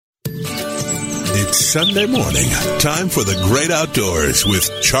It's Sunday morning. Time for the great outdoors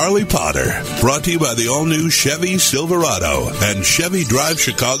with Charlie Potter. Brought to you by the all-new Chevy Silverado and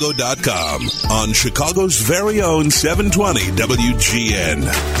ChevyDriveChicago.com on Chicago's very own 720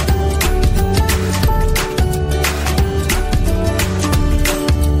 WGN.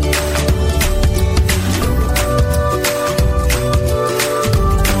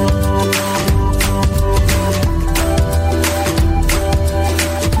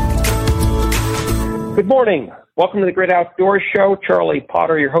 Good morning. Welcome to the Great Outdoors Show. Charlie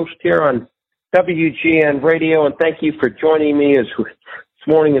Potter, your host here on WGN Radio, and thank you for joining me this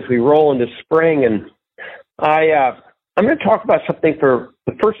morning as we roll into spring. And I'm going to talk about something for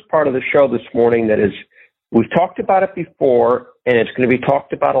the first part of the show this morning that is, we've talked about it before, and it's going to be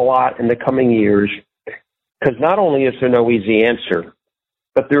talked about a lot in the coming years, because not only is there no easy answer,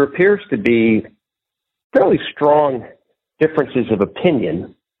 but there appears to be fairly strong differences of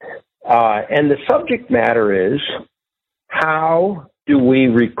opinion. And the subject matter is, how do we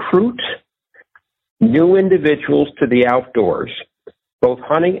recruit new individuals to the outdoors, both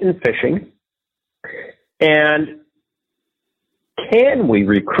hunting and fishing? And can we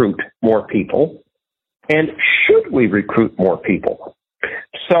recruit more people? And should we recruit more people?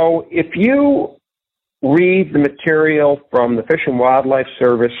 So if you read the material from the Fish and Wildlife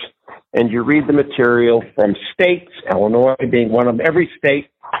Service, and you read the material from states, Illinois being one of them, every state,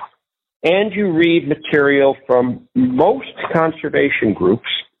 and you read material from most conservation groups,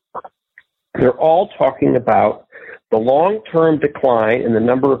 they're all talking about the long-term decline in the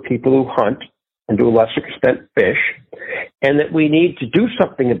number of people who hunt and to a lesser extent fish, and that we need to do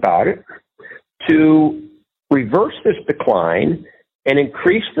something about it to reverse this decline and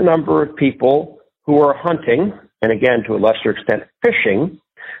increase the number of people who are hunting, and again, to a lesser extent, fishing,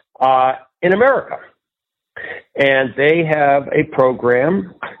 in America. And they have a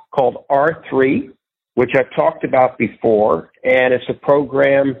program called R3, which I've talked about before, and it's a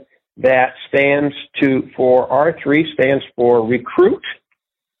program that R3 stands for Recruit,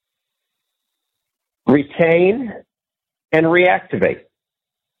 Retain, and Reactivate.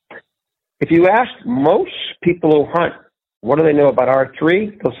 If you ask most people who hunt, what do they know about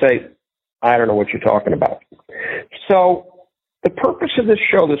R3? They'll say, I don't know what you're talking about. So the purpose of this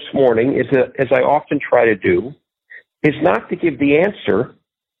show this morning is, as I often try to do, is not to give the answer,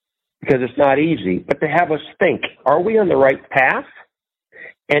 because it's not easy, but to have us think, are we on the right path?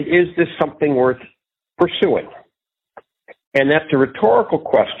 And is this something worth pursuing? And that's a rhetorical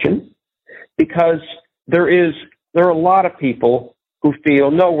question, because there are a lot of people who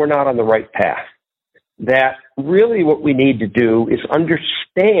feel, no, we're not on the right path. That really what we need to do is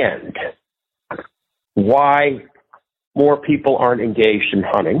understand why more people aren't engaged in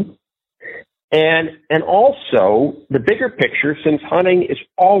hunting. And also the bigger picture, since hunting is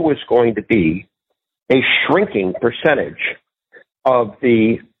always going to be a shrinking percentage of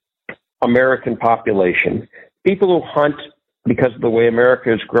the American population, people who hunt because of the way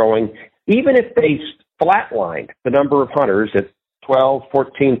America is growing, even if they flatlined the number of hunters at 12,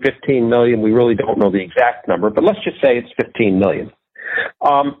 14, 15 million, we really don't know the exact number, but let's just say it's 15 million.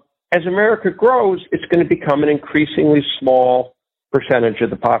 As America grows, it's going to become an increasingly small percentage of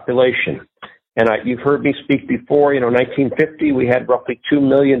the population. And you've heard me speak before, 1950, we had roughly 2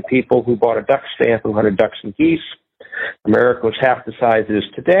 million people who bought a duck stamp who hunted ducks and geese. America was half the size it is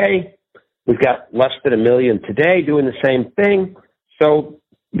today. We've got less than 1 million today doing the same thing. So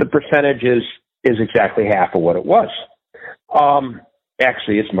the percentage is exactly half of what it was.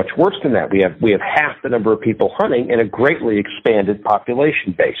 Actually, it's much worse than that. We have half the number of people hunting and a greatly expanded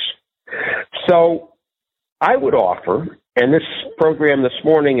population base. So I would offer, and this program this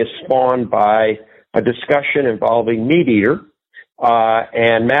morning is spawned by a discussion involving MeatEater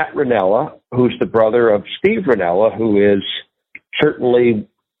and Matt Rinella, who's the brother of Steve Rinella, who is certainly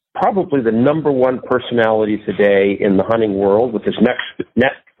probably the number one personality today in the hunting world with his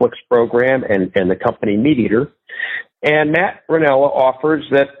Netflix program and the company MeatEater. And Matt Rinella offers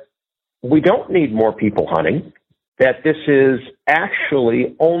that we don't need more people hunting, that this is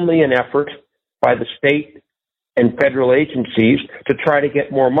actually only an effort by the state and federal agencies to try to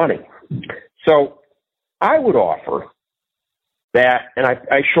get more money. So I would offer that, and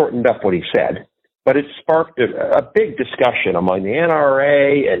I shortened up what he said, but it sparked a big discussion among the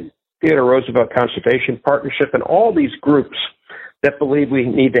NRA and Theodore Roosevelt Conservation Partnership and all these groups that believe we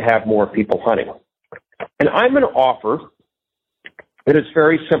need to have more people hunting. And I'm going to offer that it's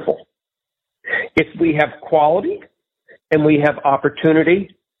very simple. If we have quality and we have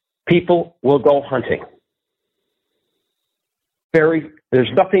opportunity, people will go hunting. There's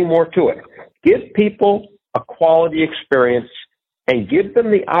nothing more to it. Give people a quality experience and give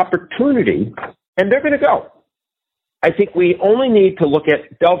them the opportunity, and they're going to go. I think we only need to look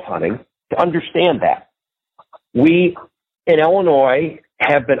at dove hunting to understand that. We in Illinois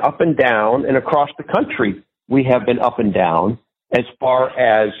have been up and down, and across the country we have been up and down as far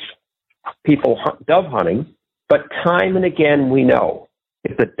as people dove hunting. But time and again, we know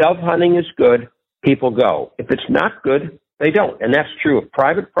if the dove hunting is good, people go. If it's not good, they don't. And that's true of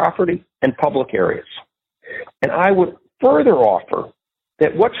private property and public areas. And I would further offer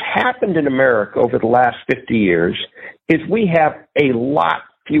that what's happened in America over the last 50 years is we have a lot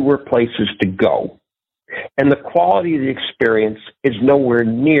fewer places to go. And the quality of the experience is nowhere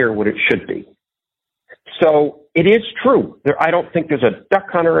near what it should be. So it is true. I don't think there's a duck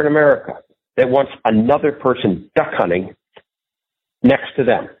hunter in America that wants another person duck hunting next to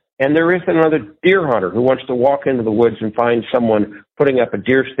them. And there isn't another deer hunter who wants to walk into the woods and find someone putting up a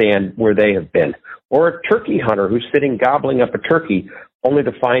deer stand where they have been. Or a turkey hunter who's sitting gobbling up a turkey only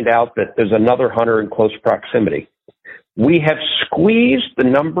to find out that there's another hunter in close proximity. We have squeezed the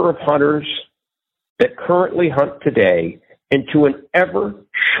number of hunters that currently hunt today into an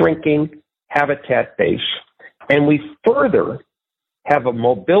ever-shrinking habitat base. And we further have a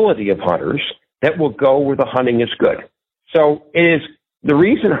mobility of hunters that will go where the hunting is good. So it is the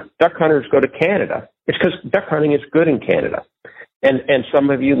reason duck hunters go to Canada is because duck hunting is good in Canada. And some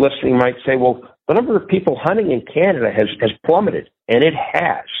of you listening might say, well, the number of people hunting in Canada has plummeted. And it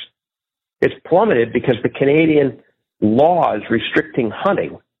has. It's plummeted because the Canadian laws restricting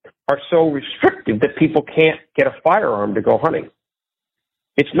hunting are so restrictive that people can't get a firearm to go hunting.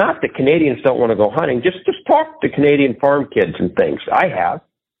 It's not that Canadians don't want to go hunting. Just talk to Canadian farm kids and things. I have.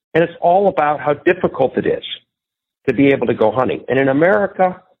 And it's all about how difficult it is to be able to go hunting. And in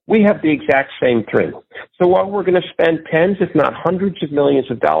America, we have the exact same thing. So while we're going to spend tens, if not hundreds of millions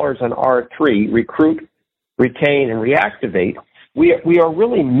of dollars on R3, recruit, retain, and reactivate, we are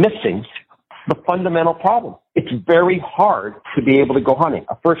really missing the fundamental problem. It's very hard to be able to go hunting.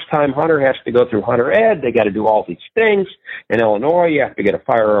 A first-time hunter has to go through hunter ed. They got to do all these things. In Illinois, you have to get a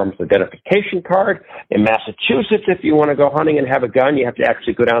firearms identification card. In Massachusetts, if you want to go hunting and have a gun, you have to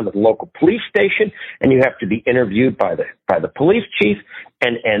actually go down to the local police station, and you have to be interviewed by the police chief,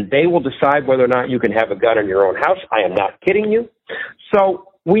 and they will decide whether or not you can have a gun in your own house. I am not kidding you. So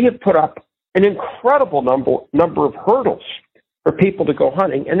we have put up an incredible number of hurdles for people to go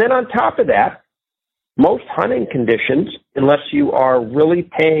hunting. And then on top of that, most hunting conditions, unless you are really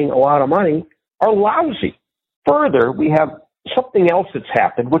paying a lot of money, are lousy. Further, we have something else that's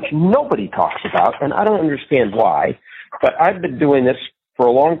happened, which nobody talks about, and I don't understand why, but I've been doing this for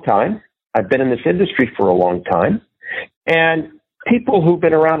a long time. I've been in this industry for a long time, and people who've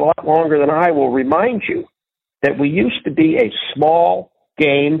been around a lot longer than I will remind you that we used to be a small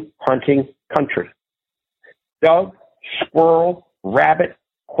game hunting country. Dove, squirrel, rabbit,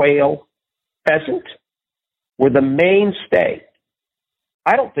 quail, pheasant were the mainstay.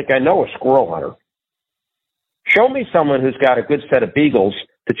 I don't think I know a squirrel hunter. Show me someone who's got a good set of beagles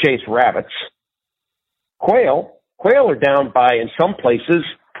to chase rabbits. Quail are down by, in some places,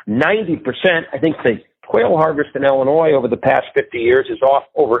 90%. I think the quail harvest in Illinois over the past 50 years is off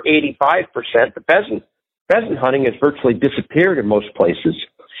over 85%. The pheasant hunting has virtually disappeared in most places.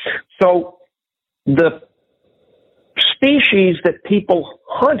 So the species that people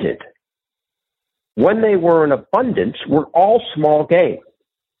hunted when they were in abundance were all small game.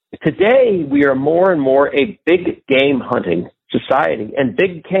 Today, we are more and more a big game hunting society, and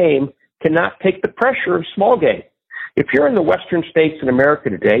big game cannot take the pressure of small game. If you're in the western states in America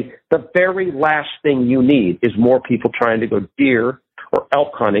today, the very last thing you need is more people trying to go deer or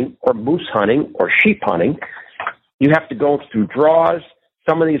elk hunting or moose hunting or sheep hunting. You have to go through draws.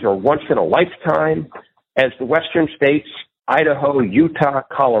 Some of these are once in a lifetime. As the western states, Idaho, Utah,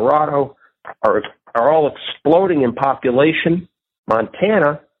 Colorado, are all exploding in population.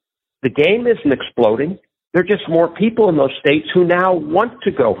 Montana, the game isn't exploding. There are just more people in those states who now want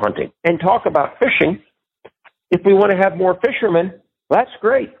to go hunting. And talk about fishing. If we want to have more fishermen, that's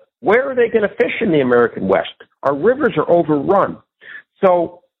great. Where are they going to fish in the American West? Our rivers are overrun.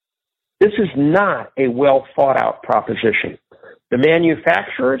 So this is not a well thought out proposition. The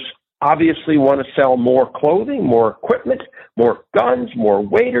manufacturers obviously want to sell more clothing, more equipment, more guns, more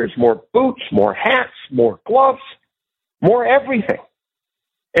waders, more boots, more hats, more gloves, more everything.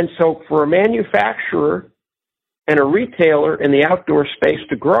 And so for a manufacturer and a retailer in the outdoor space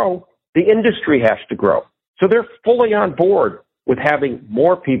to grow, the industry has to grow. So they're fully on board with having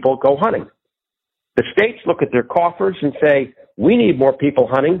more people go hunting. The states look at their coffers and say, we need more people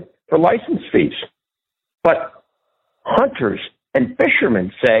hunting for license fees. But hunters and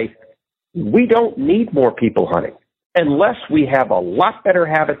fishermen say, we don't need more people hunting. unless we have a lot better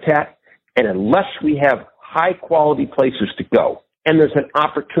habitat and unless we have high-quality places to go. And there's an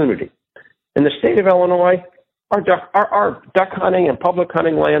opportunity. In the state of Illinois, our duck hunting and public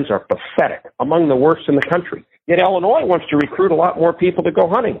hunting lands are pathetic, among the worst in the country. Yet Illinois wants to recruit a lot more people to go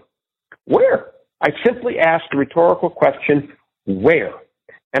hunting. Where? I simply asked a rhetorical question, where?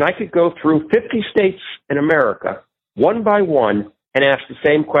 And I could go through 50 states in America, one by one, and ask the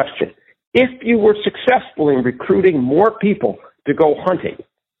same question. If you were successful in recruiting more people to go hunting,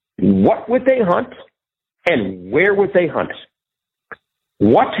 what would they hunt and where would they hunt?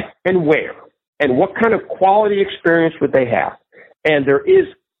 What and where? And what kind of quality experience would they have? And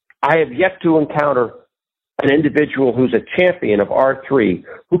I have yet to encounter an individual who's a champion of R3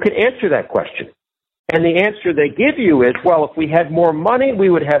 who can answer that question. And the answer they give you is, well, if we had more money, we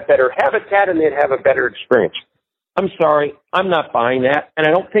would have better habitat and they'd have a better experience. I'm sorry, I'm not buying that. And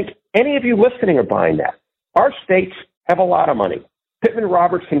I don't think any of you listening are buying that. Our states have a lot of money.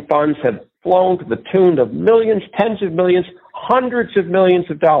 Pittman-Robertson funds have flown to the tune of millions, tens of millions, hundreds of millions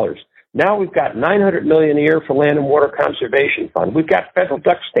of dollars. Now we've got $900 million a year for Land and Water Conservation Fund. We've got federal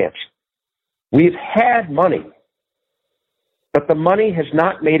duck stamps. We've had money, but the money has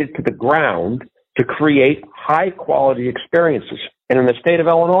not made it to the ground to create high-quality experiences. And in the state of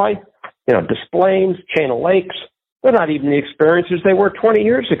Illinois, Des Plaines, Chain of Lakes, they're not even the experiences they were 20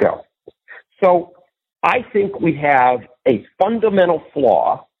 years ago. So I think we have a fundamental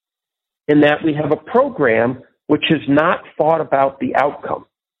flaw in that we have a program which has not thought about the outcome.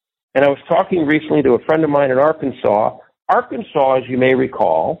 And I was talking recently to a friend of mine in Arkansas. Arkansas, as you may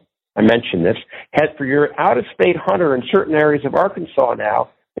recall, I mentioned this, has for your out-of-state hunter in certain areas of Arkansas now,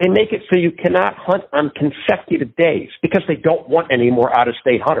 they make it so you cannot hunt on consecutive days because they don't want any more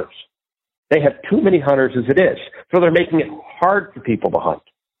out-of-state hunters. They have too many hunters as it is, so they're making it hard for people to hunt.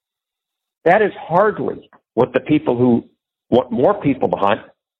 That is hardly what the people who want more people to hunt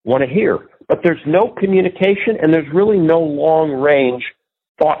want to hear. But there's no communication and there's really no long-range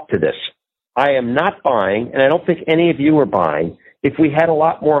thought to this. I am not buying, and I don't think any of you are buying, if we had a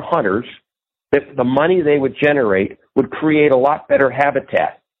lot more hunters, that the money they would generate would create a lot better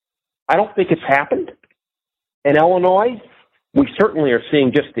habitat. I don't think it's happened. In Illinois, we certainly are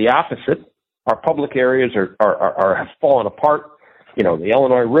seeing just the opposite. Our public areas have fallen apart. The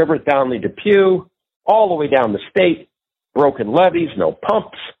Illinois River down the Depew, all the way down the state, broken levees, no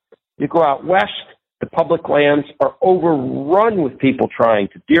pumps. You go out west, the public lands are overrun with people trying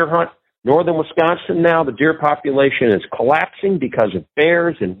to deer hunt. Northern Wisconsin now, the deer population is collapsing because of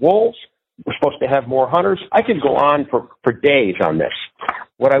bears and wolves. We're supposed to have more hunters. I could go on for days on this.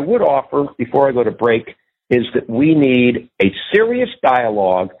 What I would offer before I go to break is that we need a serious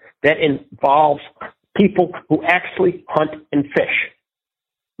dialogue that involves people who actually hunt and fish,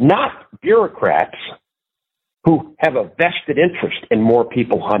 not bureaucrats who have a vested interest in more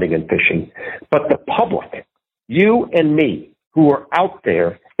people hunting and fishing, but the public, you and me, who are out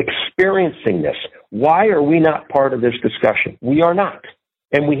there experiencing this. Why are we not part of this discussion? We are not,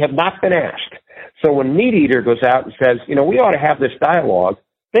 and we have not been asked. So when Meat Eater goes out and says, we ought to have this dialogue,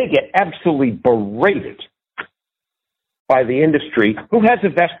 they get absolutely berated by the industry who has a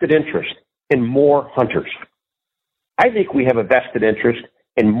vested interest in more hunters. I think we have a vested interest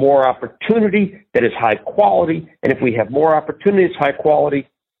in more opportunity that is high quality, and if we have more opportunity that's high quality,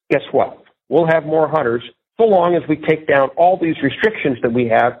 guess what? We'll have more hunters so long as we take down all these restrictions that we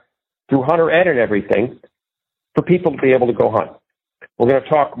have through Hunter Ed and everything for people to be able to go hunt. We're going to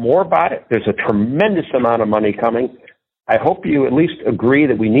talk more about it. There's a tremendous amount of money coming. I hope you at least agree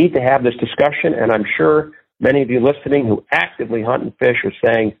that we need to have this discussion, and I'm sure many of you listening who actively hunt and fish are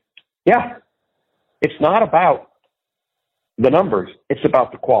saying, yeah, it's not about the numbers, it's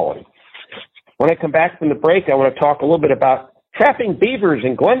about the quality. When I come back from the break, I want to talk a little bit about trapping beavers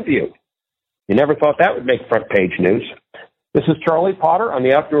in Glenview. You never thought that would make front page news. This is Charlie Potter on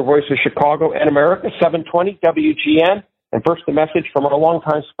the Outdoor Voice of Chicago and America, 720 WGN. And first, a message from our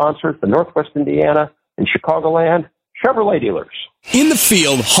longtime sponsors, the Northwest Indiana and Chicagoland Chevrolet dealers. In the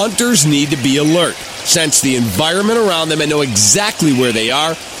field, hunters need to be alert, sense the environment around them, and know exactly where they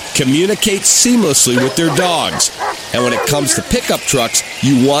are, communicate seamlessly with their dogs. And when it comes to pickup trucks,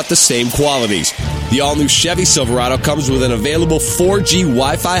 you want the same qualities. The all-new Chevy Silverado comes with an available 4G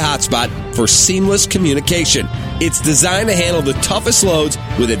Wi-Fi hotspot for seamless communication. It's designed to handle the toughest loads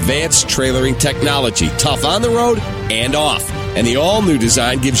with advanced trailering technology, tough on the road and off. And the all-new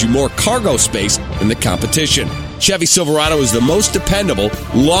design gives you more cargo space than the competition. Chevy Silverado is the most dependable,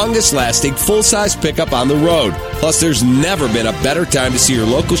 longest-lasting, full-size pickup on the road. Plus, there's never been a better time to see your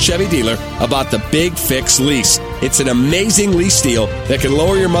local Chevy dealer about the Big Fix lease. It's an amazing lease deal that can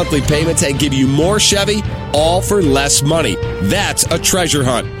lower your monthly payments and give you more Chevy, all for less money. That's a treasure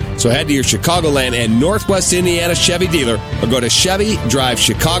hunt. So head to your Chicagoland and Northwest Indiana Chevy dealer or go to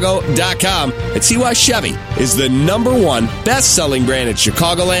ChevyDriveChicago.com and see why Chevy is the #1 best-selling brand in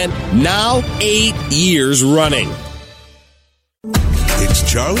Chicagoland, now 8 years running.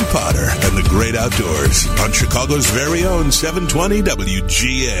 It's Charlie Potter and the Great Outdoors on Chicago's very own 720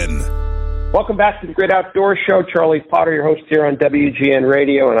 WGN. Welcome back to the Great Outdoors Show. Charlie Potter, your host here on WGN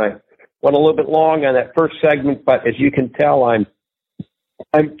Radio, and I went a little bit long on that first segment, but as you can tell, I'm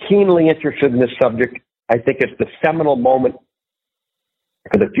keenly interested in this subject. I think it's the seminal moment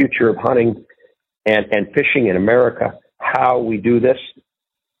for the future of hunting and fishing in America, how we do this.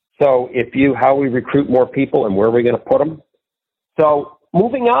 So how we recruit more people and where are we going to put them? So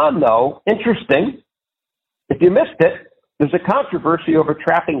moving on, though, interesting. If you missed it, there's a controversy over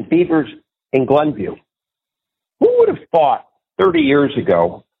trapping beavers in Glenview. Who would have thought 30 years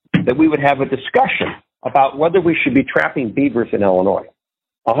ago that we would have a discussion about whether we should be trapping beavers in Illinois?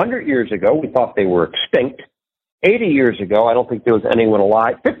 100 years ago, we thought they were extinct. 80 years ago, I don't think there was anyone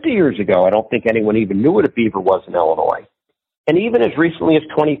alive. 50 years ago, I don't think anyone even knew what a beaver was in Illinois. And even as recently as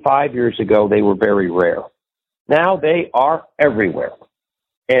 25 years ago, they were very rare. Now they are everywhere.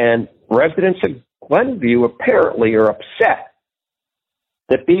 And residents of Glenview apparently are upset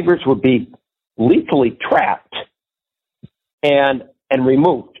that beavers would be lethally trapped and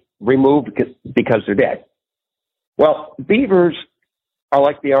removed because they're dead. Well, beavers are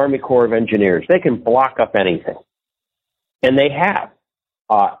like the Army Corps of Engineers. They can block up anything. And they have.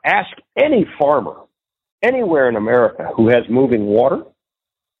 Ask any farmer anywhere in America who has moving water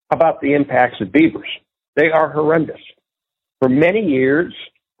about the impacts of beavers. They are horrendous. For many years,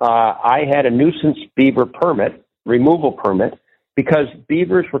 I had a nuisance beaver removal permit, because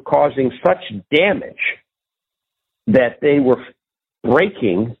beavers were causing such damage that they were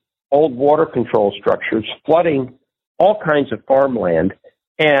breaking old water control structures, flooding all kinds of farmland,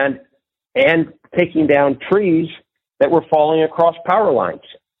 and taking down trees that were falling across power lines.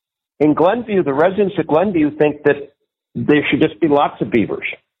 In Glenview, the residents of Glenview think that there should just be lots of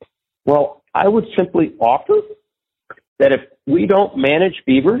beavers. Well, I would simply offer that if we don't manage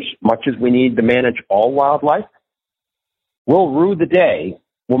beavers, much as we need to manage all wildlife, we'll rue the day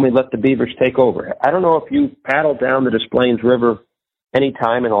when we let the beavers take over. I don't know if you paddled down the Des Plaines River any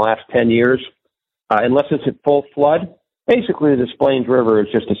time in the last 10 years, unless it's at full flood. Basically, the Des Plaines River is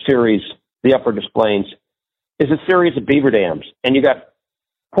just a series, the upper Des Plaines, is a series of beaver dams. And you got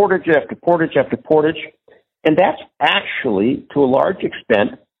portage after portage after portage. And that's actually, to a large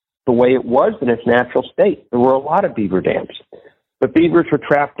extent, the way it was in its natural state. There were a lot of beaver dams. But beavers were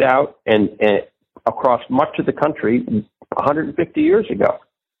trapped out and across much of the country 150 years ago.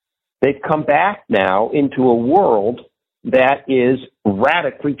 They've come back now into a world that is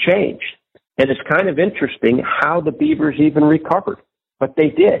radically changed. And it's kind of interesting how the beavers even recovered. But they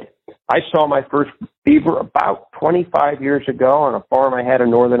did. I saw my first beaver about 25 years ago on a farm I had in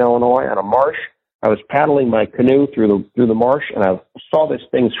northern Illinois on a marsh. I was paddling my canoe through the marsh, and I saw this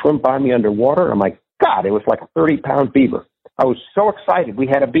thing swim by me underwater. I'm like, God, it was like a 30-pound beaver. I was so excited we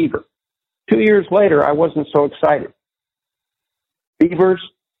had a beaver. 2 years later, I wasn't so excited. Beavers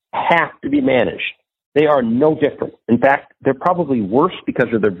have to be managed. They are no different. In fact, they're probably worse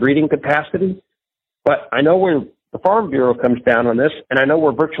because of their breeding capacity. But I know where the Farm Bureau comes down on this, and I know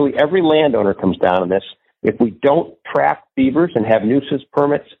where virtually every landowner comes down on this. If we don't trap beavers and have nuisance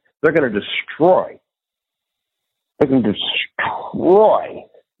permits, they're going to destroy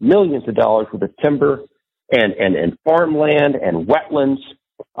millions of dollars worth of timber and farmland and wetlands,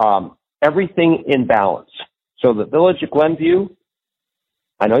 everything in balance. So the village of Glenview,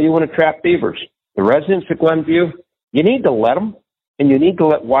 I know you want to trap beavers. The residents of Glenview, you need to let them, and you need to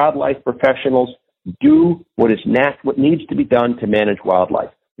let wildlife professionals do what needs to be done to manage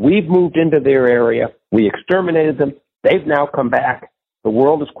wildlife. We've moved into their area. We exterminated them. They've now come back. The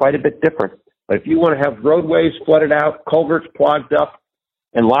world is quite a bit different. But if you want to have roadways flooded out, culverts clogged up,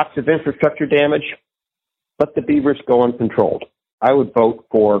 and lots of infrastructure damage, let the beavers go uncontrolled. I would vote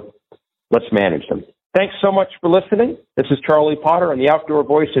for let's manage them. Thanks so much for listening. This is Charlie Potter on the Outdoor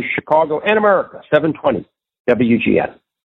Voice of Chicago and America, 720 WGN.